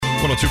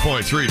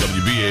102.3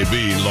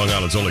 WBAB, Long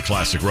Island's only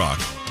classic rock.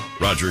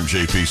 Roger and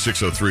JP,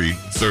 6:03,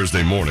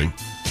 Thursday morning.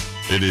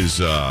 It is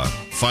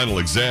final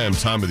exam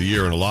time of the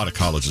year in a lot of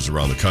colleges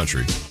around the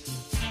country.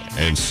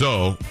 And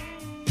so,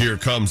 here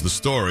comes the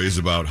stories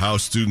about how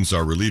students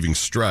are relieving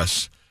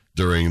stress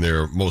during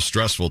their most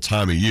stressful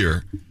time of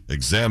year,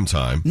 exam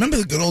time. Remember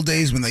the good old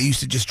days when they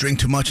used to just drink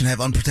too much and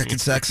have unprotected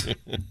sex?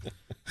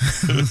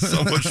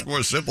 So much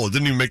more simple. It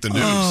didn't even make the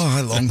news. Oh, I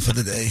long for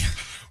the day.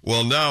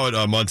 Well, now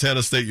at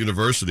Montana State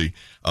University,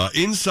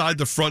 inside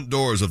the front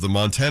doors of the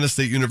Montana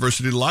State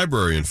University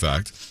Library, in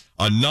fact,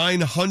 a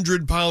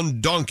 900-pound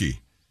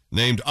donkey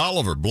named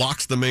Oliver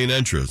blocks the main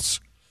entrance.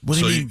 What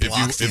do you mean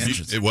blocks the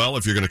entrance? Well,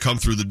 if you're going to come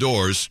through the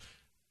doors,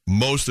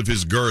 most of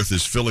his girth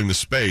is filling the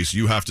space.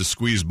 You have to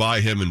squeeze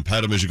by him and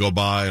pet him as you go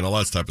by and all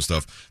that type of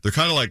stuff. They're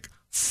kind of like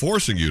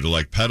forcing you to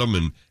like pet him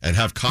and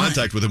have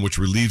contact with him, which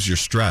relieves your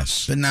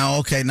stress. But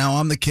now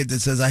I'm the kid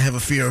that says I have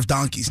a fear of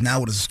donkeys. Now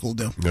what does the school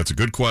do? That's a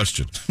good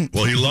question.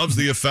 Well, he loves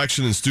the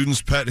affection, and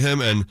students pet him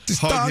and hug him. This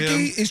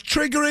donkey is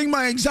triggering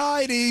my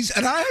anxieties,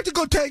 and I have to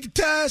go take a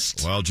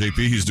test. Well, JP,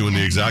 he's doing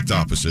the exact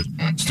opposite.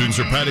 Students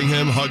are petting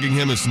him, hugging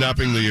him, and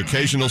snapping the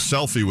occasional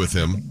selfie with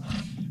him.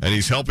 And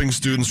he's helping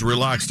students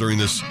relax during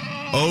this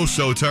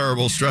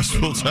oh-so-terrible,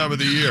 stressful time of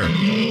the year.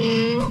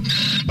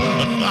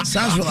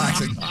 Sounds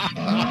relaxing.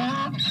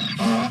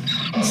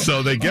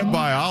 So they get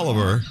by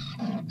Oliver,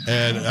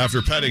 and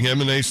after petting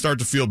him, and they start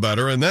to feel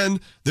better. And then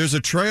there's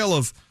a trail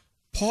of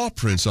paw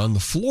prints on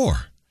the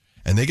floor.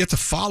 And they get to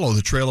follow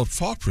the trail of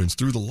paw prints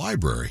through the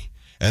library.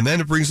 And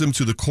then it brings them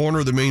to the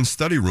corner of the main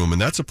study room.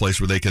 And that's a place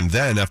where they can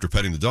then, after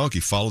petting the donkey,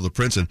 follow the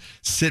prints and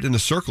sit in a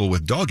circle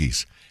with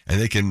doggies. And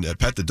they can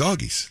pet the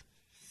doggies.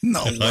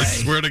 No way. I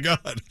swear to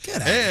God.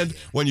 And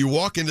when you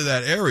walk into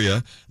that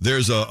area,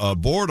 there's a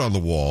board on the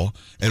wall,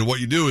 and what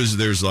you do is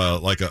there's what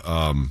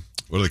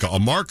do they call a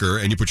marker,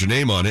 and you put your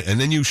name on it, and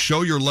then you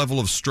show your level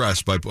of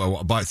stress by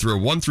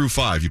through 1 through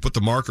 5. You put the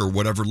marker,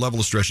 whatever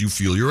level of stress you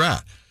feel you're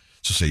at.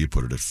 So say you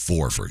put it at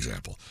 4, for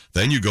example.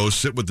 Then you go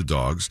sit with the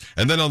dogs,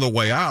 and then on the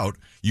way out,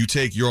 you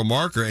take your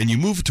marker and you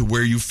move it to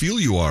where you feel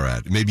you are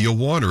at, maybe a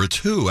 1 or a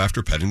 2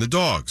 after petting the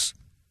dogs.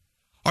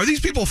 Are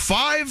these people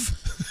 5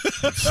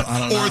 I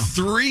don't know. or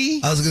 3?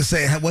 I was going to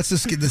say, what's the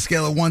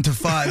scale of 1 to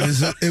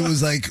 5? It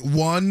was like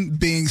 1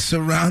 being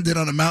surrounded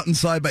on a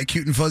mountainside by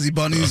cute and fuzzy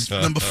bunnies.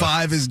 Number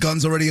 5 is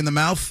guns already in the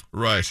mouth.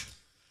 Right.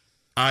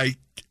 I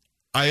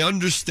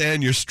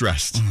understand you're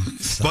stressed,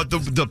 but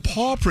the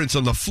paw prints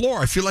on the floor,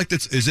 I feel like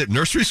is it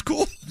nursery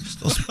school?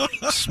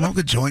 Smoke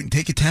a joint and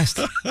take a test.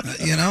 I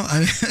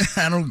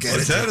don't get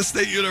it. Montana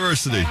State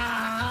University.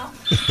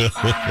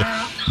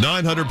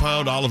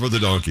 900-pound Oliver the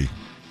donkey.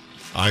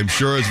 I'm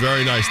sure it's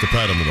very nice to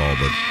pet him and all,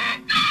 but...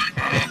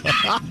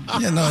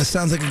 Yeah, no, it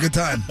sounds like a good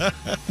time.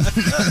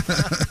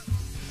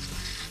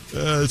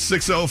 It's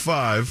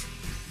 6:05.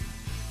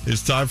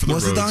 It's time for the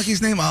What's roads. the donkey's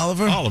name?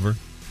 Oliver? Oliver.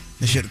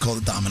 They should have called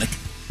it Dominic.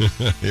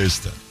 Here's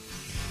that.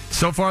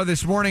 So far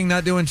this morning,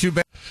 not doing too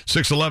bad.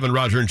 6:11,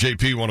 Roger and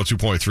JP,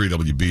 102.3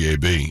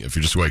 WBAB. If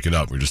you're just waking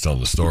up, we're just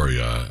telling the story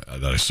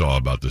that I saw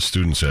about the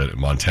students at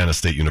Montana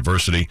State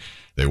University.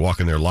 They walk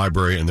in their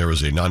library, and there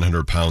was a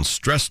 900-pound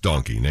stress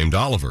donkey named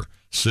Oliver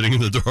sitting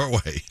in the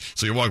doorway.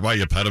 So you walk by,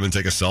 you pet him and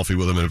take a selfie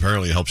with him, and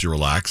apparently it helps you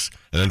relax.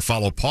 And then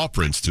follow paw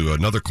prints to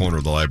another corner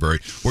of the library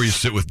where you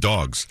sit with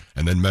dogs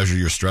and then measure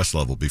your stress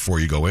level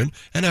before you go in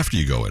and after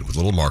you go in with a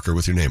little marker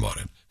with your name on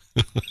it.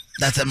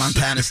 That's at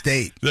Montana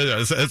State.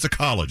 It's a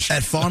college.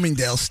 At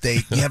Farmingdale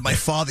State, you have my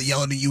father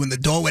yelling at you in the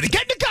doorway to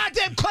get in the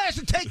goddamn class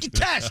and take your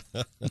test.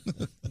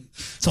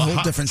 It's a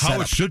whole different setup.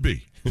 How it should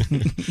be.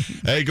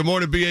 Hey, good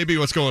morning, BAB.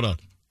 What's going on?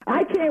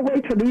 I can't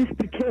wait for these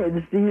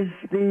kids,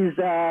 these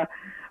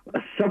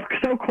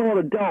so-called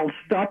adults,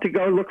 start to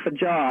go look for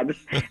jobs,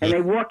 and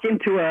they walk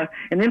into an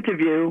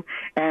interview,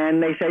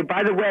 and they say,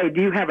 by the way,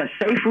 do you have a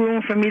safe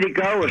room for me to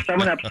go if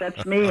someone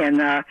upsets me? And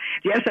do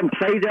you have some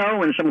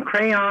Play-Doh and some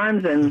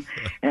crayons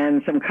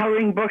and some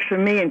coloring books for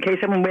me in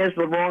case someone wears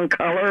the wrong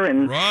color?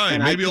 And right,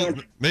 and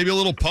maybe a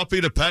little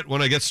puppy to pet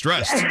when I get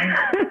stressed.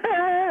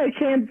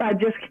 I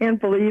just can't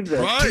believe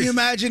this. Right. Can you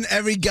imagine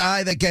every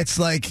guy that gets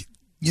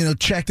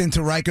checked into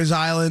Rikers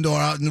Island or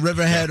out in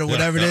Riverhead or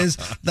whatever it is,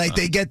 like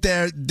they get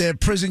their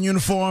prison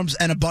uniforms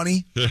and a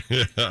bunny?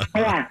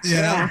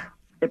 Yeah.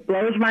 It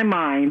blows my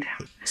mind.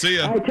 See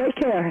ya. All right, take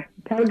care.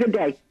 Have a good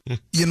day.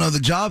 The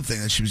job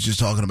thing that she was just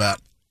talking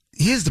about.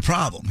 Here's the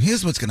problem.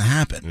 Here's what's going to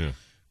happen. Yeah.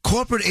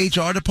 Corporate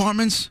HR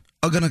departments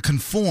are going to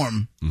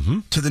conform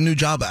to the new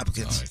job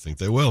applicants. I think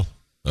they will.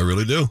 I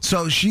really do.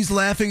 So she's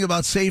laughing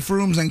about safe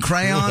rooms and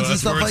crayons and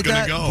stuff like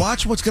that. Go.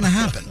 Watch what's going to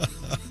happen.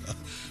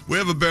 We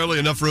have barely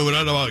enough room, and I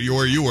don't know about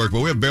where you work,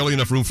 but we have barely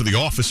enough room for the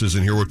offices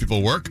in here where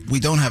people work. We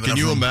don't have enough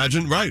room. Can you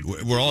imagine? Right.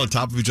 We're all on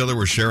top of each other.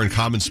 We're sharing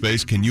common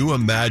space. Can you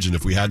imagine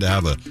if we had to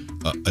have a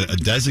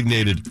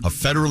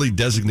federally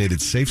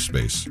designated safe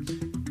space?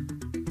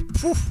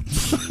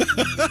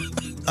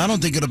 I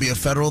don't think it'll be a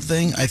federal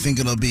thing. I think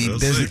it'll be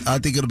business. I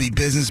think it'll be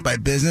business by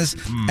business,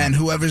 and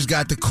whoever's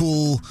got the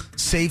cool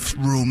safe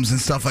rooms and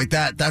stuff like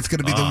that, that's going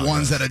to be the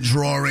ones that are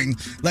drawing.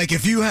 Like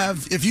if you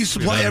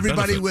supply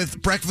everybody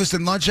with breakfast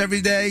and lunch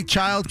every day,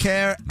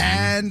 childcare,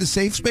 and a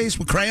safe space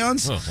with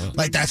crayons,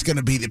 like that's going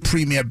to be the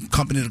premier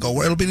company to go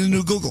where. It'll be the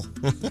new Google.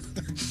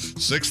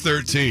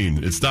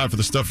 6:13. It's time for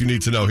the stuff you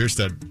need to know. Here's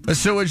Ted. A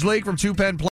sewage leak from two Penn